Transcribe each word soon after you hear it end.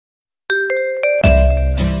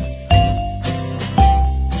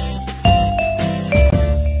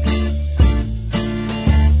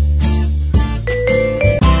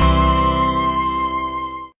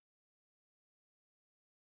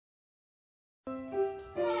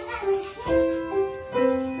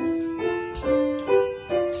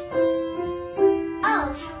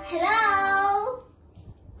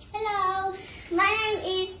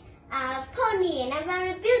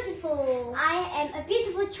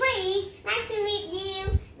Hi, nice to meet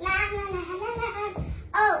you. La la la la la.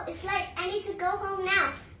 Oh, it's late. I need to go home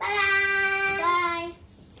now. Bye bye. Bye.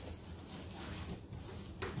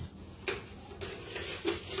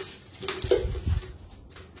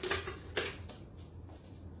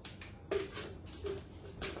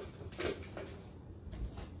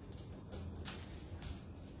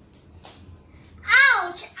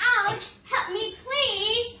 Ouch! Ouch! Help me,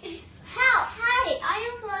 please. Help! Hi, are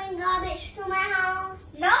you throwing garbage to my house?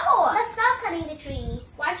 No! Let's stop cutting the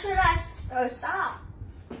trees. Why should I stop?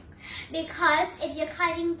 Because if you're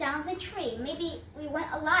cutting down the tree, maybe we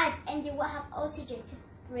won't alive and you will have oxygen to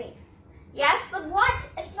breathe. Yes, but what?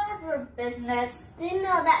 It's none of your business. Do you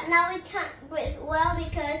know that now we can't breathe well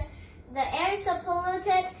because the air is so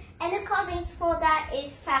polluted, and the causes for that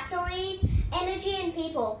is factories, energy, and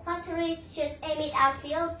people. Factories just emit out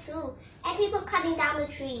CO2, and people cutting down the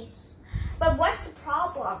trees. But what's the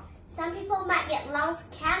problem? Some people might get lungs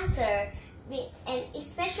cancer, and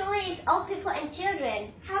especially it's old people and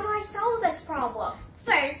children. How do I solve this problem?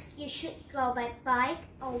 First, you should go by bike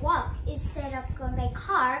or walk instead of going by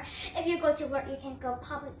car. If you go to work, you can go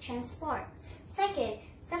public transport. Second,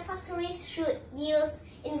 some factories should use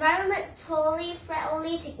environmentally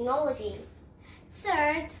friendly technology.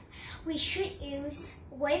 Third, we should use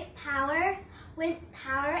wave power, wind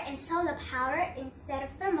power, and solar power instead of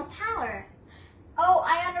thermal power. Oh,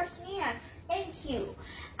 I understand. Thank you.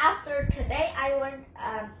 After today, I learned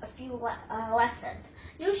a few lessons.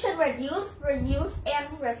 You should reduce, reuse, and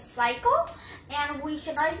recycle. And we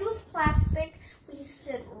should not use plastic. We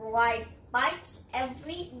should ride bikes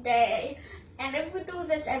every day. And if we do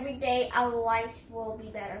this every day, our lives will be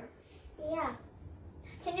better. Yeah.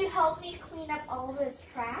 Can you help me clean up all this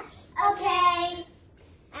trash? Okay.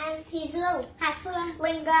 I'm Dương. Hi Phương.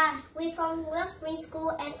 Linh. We're from Wellspring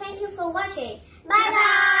School and thank you for watching. Bye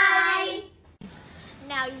bye.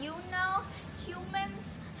 Now you know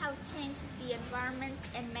humans have changed the environment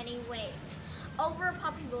in many ways.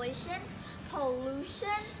 Overpopulation,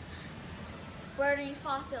 pollution, burning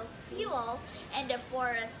fossil fuel, and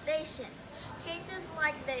deforestation. Changes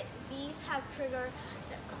like these have triggered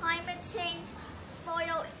the climate change,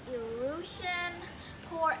 soil erosion,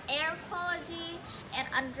 poor air quality, and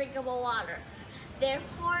undrinkable water.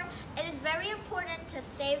 Therefore, it is very important to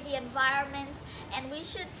save the environment, and we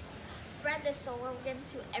should spread this slogan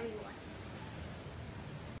to everyone.